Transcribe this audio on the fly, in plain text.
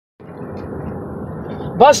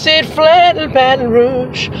Busted flat in Baton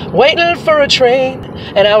Rouge, waiting for a train,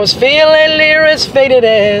 and I was feeling near as faded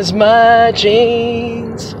as my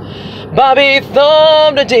jeans. Bobby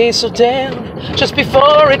thumbed a diesel down just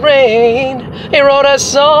before it rained. He rode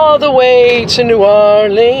us all the way to New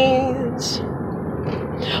Orleans.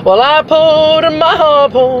 Well, I pulled my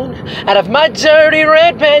harpoon out of my dirty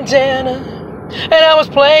red bandana, and I was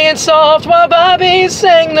playing soft while Bobby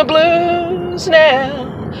sang the blues. Now,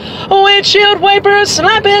 windshield wipers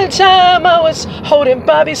slapping time, I was holding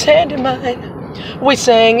Bobby's hand in mine. We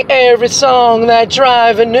sang every song that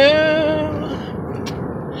driver knew.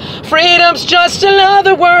 Freedom's just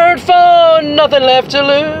another word for nothing left to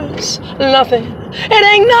lose. Nothing. It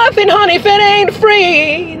ain't nothing, honey, if it ain't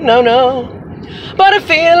free. No, no. But a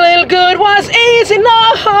feeling good was easy,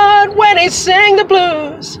 not hard when he sang the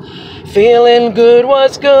blues. Feeling good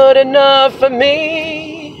was good enough for me.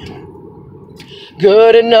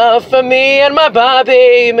 Good enough for me and my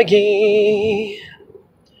Bobby McGee.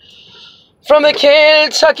 From the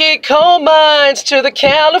Kentucky coal mines to the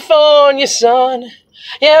California sun,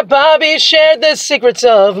 yeah, Bobby shared the secrets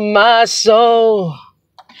of my soul.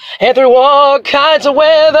 And through all kinds of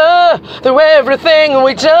weather, through everything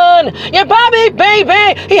we done, yeah, Bobby,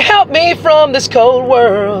 baby, he helped me from this cold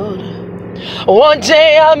world. One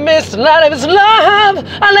day I missed a lot of his love,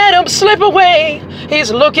 I let him slip away. He's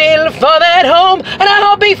looking for that home, and I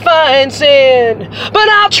hope he finds it. But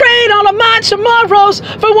I'll trade all of my tomorrows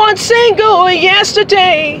for one single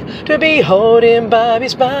yesterday, to be holding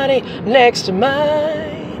Bobby's body next to mine.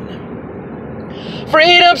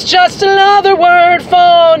 Freedom's just another word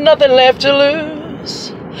for nothing left to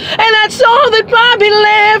lose, and that's all that Bobby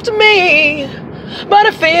left me. But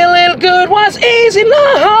a feeling good was easy,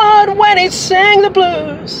 not hard when he sang the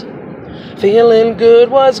blues. Feeling good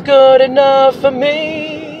was good enough for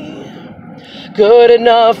me. Good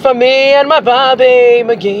enough for me and my Bobby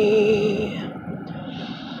McGee.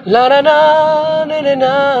 La na na na na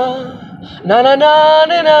na na na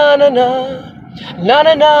na na na na. La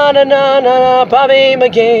na na na na na, Bobby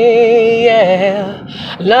McGee, yeah.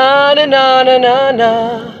 La na na na na na,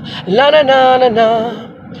 la na na na na.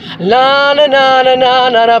 La na na na na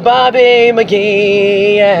na na, Bobby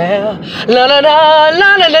McGee, yeah. La na na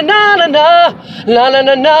la na na na na na, la na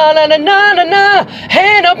na na na na na na na.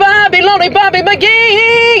 Hey, no Bobby, lonely Bobby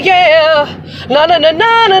McGee, yeah. La na na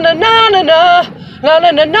na na na na na na, la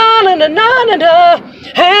na na na na na na na na.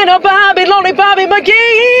 Hey, no Bobby, lonely Bobby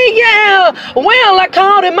McGee, yeah. Well, I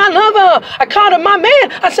called him my lover, I called him my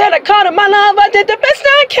man, I said I called him my lover, I did the best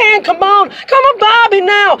I can. Come on Bobby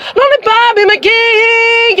now, lonely Bobby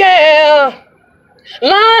McGee, yeah.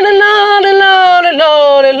 La la la la la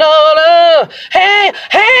la la la la. Hey,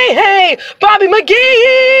 hey, hey, Bobby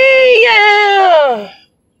McGee, yeah.